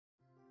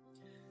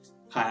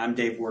Hi, I'm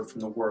Dave Ward from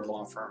the Ward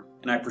Law Firm,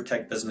 and I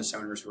protect business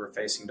owners who are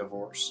facing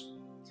divorce.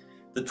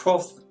 The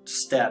 12th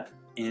step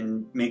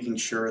in making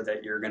sure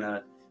that you're going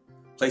to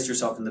place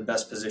yourself in the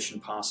best position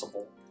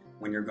possible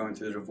when you're going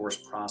through the divorce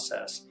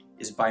process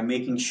is by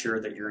making sure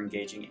that you're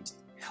engaging in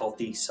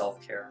healthy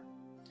self-care.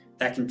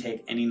 That can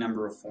take any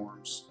number of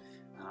forms.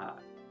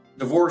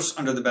 Divorce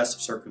under the best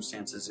of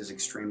circumstances is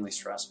extremely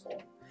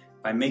stressful.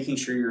 By making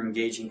sure you're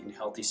engaging in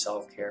healthy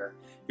self-care,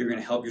 you're going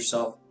to help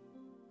yourself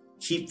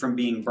keep from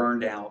being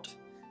burned out,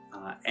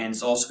 and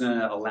it's also going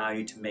to allow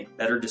you to make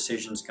better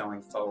decisions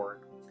going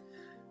forward.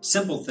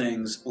 Simple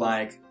things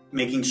like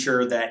making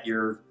sure that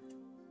you're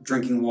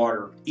drinking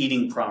water,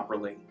 eating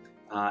properly.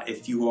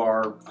 If you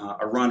are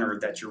a runner,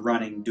 that you're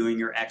running, doing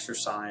your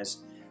exercise.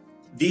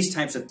 These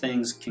types of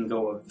things can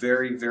go a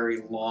very,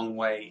 very long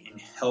way in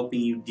helping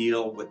you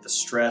deal with the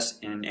stress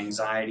and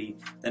anxiety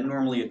that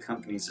normally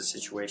accompanies a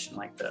situation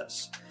like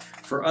this.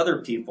 For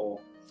other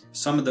people,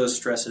 some of those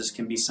stresses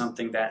can be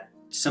something that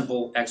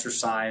simple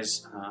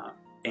exercise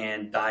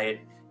and diet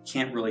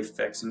can't really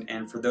fix.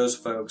 And for those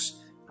folks,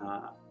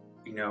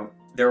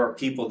 there are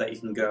people that you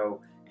can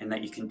go and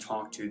that you can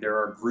talk to. There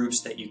are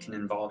groups that you can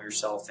involve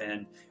yourself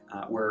in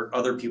where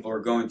other people are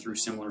going through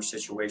similar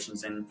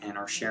situations and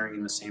are sharing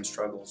in the same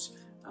struggles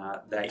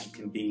that you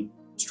can be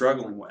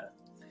struggling with.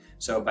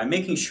 So by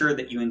making sure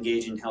that you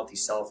engage in healthy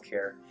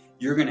self-care,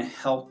 you're going to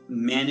help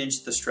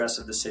manage the stress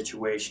of the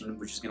situation,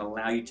 which is going to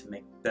allow you to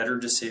make better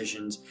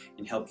decisions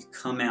and help you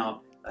come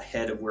out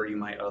ahead of where you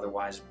might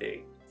otherwise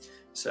be.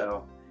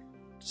 So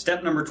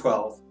step number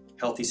 12,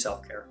 healthy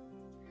self-care.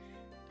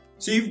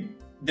 So you've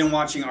been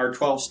watching our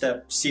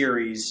 12-step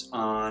series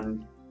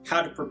on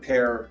how to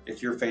prepare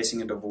if you're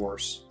facing a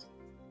divorce.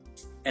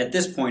 At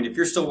this point, if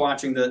you're still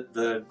watching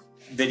the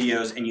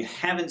videos and you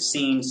haven't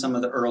seen some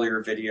of the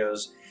earlier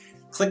videos,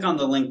 click on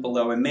the link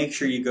below and make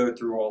sure you go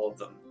through all of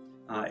them.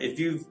 If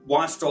you've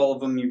watched all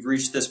of them, you've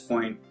reached this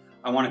point,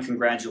 I want to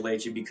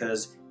congratulate you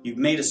because you've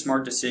made a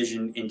smart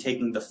decision in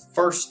taking the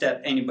first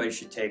step anybody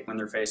should take when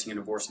they're facing a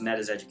divorce, and that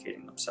is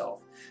educating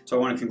themselves. So I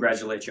want to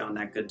congratulate you on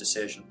that good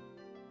decision.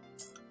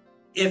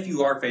 If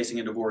you are facing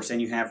a divorce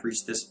and you have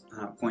reached this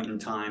point in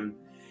time,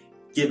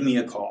 give me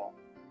a call.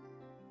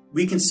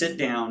 We can sit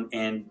down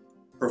and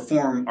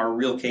perform our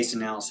real case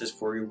analysis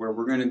for you, where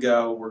we're going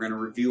to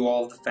review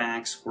all of the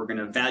facts, we're going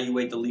to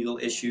evaluate the legal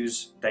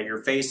issues that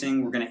you're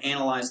facing, we're going to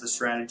analyze the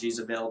strategies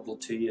available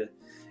to you,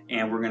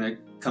 and we're going to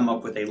come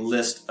up with a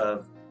list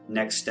of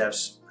next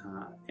steps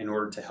in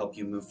order to help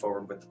you move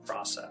forward with the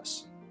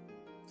process.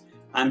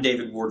 I'm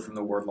David Ward from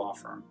the Ward Law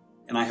Firm,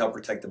 and I help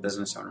protect the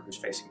business owner who's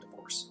facing divorce.